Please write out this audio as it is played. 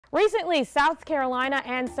Recently, South Carolina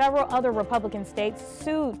and several other Republican states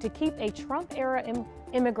sued to keep a Trump-era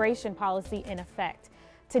immigration policy in effect.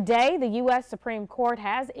 Today, the U.S. Supreme Court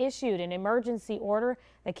has issued an emergency order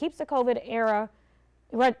that keeps the COVID-era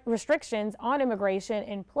restrictions on immigration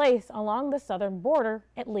in place along the southern border,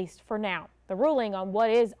 at least for now. The ruling on what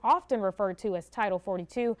is often referred to as Title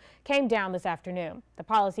 42 came down this afternoon. The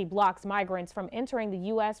policy blocks migrants from entering the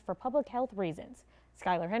U.S. for public health reasons.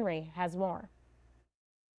 Skylar Henry has more.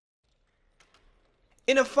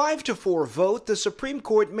 In a 5-4 vote, the Supreme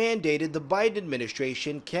Court mandated the Biden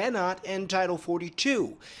administration cannot end Title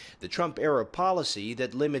 42, the Trump-era policy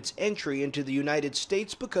that limits entry into the United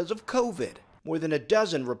States because of COVID. More than a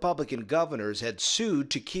dozen Republican governors had sued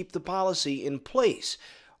to keep the policy in place,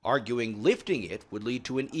 arguing lifting it would lead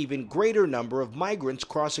to an even greater number of migrants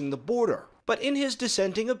crossing the border. But in his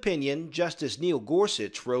dissenting opinion, Justice Neil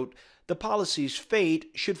Gorsuch wrote, "The policy's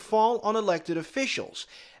fate should fall on elected officials,"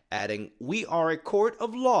 adding, "We are a court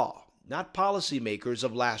of law, not policymakers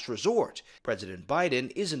of last resort." President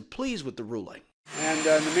Biden isn't pleased with the ruling. And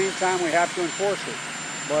in the meantime, we have to enforce it,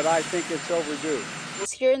 but I think it's overdue.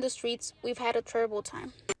 Here in the streets, we've had a terrible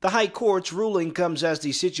time. The High Court's ruling comes as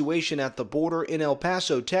the situation at the border in El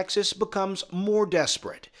Paso, Texas, becomes more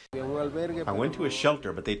desperate. I went to a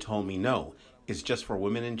shelter, but they told me no, it's just for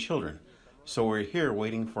women and children. So we're here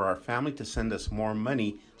waiting for our family to send us more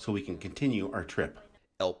money so we can continue our trip.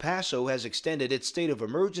 El Paso has extended its state of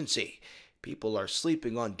emergency. People are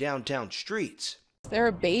sleeping on downtown streets. There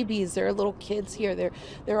are babies, there are little kids here, there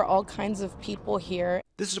are all kinds of people here.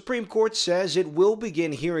 The Supreme Court says it will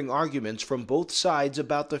begin hearing arguments from both sides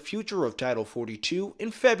about the future of Title 42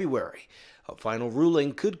 in February. A final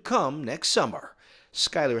ruling could come next summer.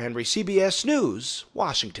 Skylar Henry, CBS News,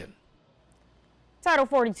 Washington. Title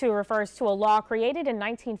 42 refers to a law created in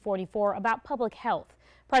 1944 about public health.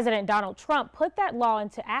 President Donald Trump put that law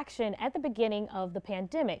into action at the beginning of the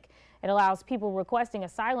pandemic. It allows people requesting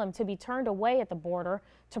asylum to be turned away at the border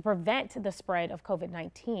to prevent the spread of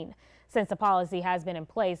COVID-19. Since the policy has been in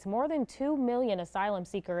place, more than 2 million asylum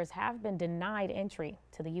seekers have been denied entry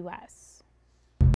to the U.S.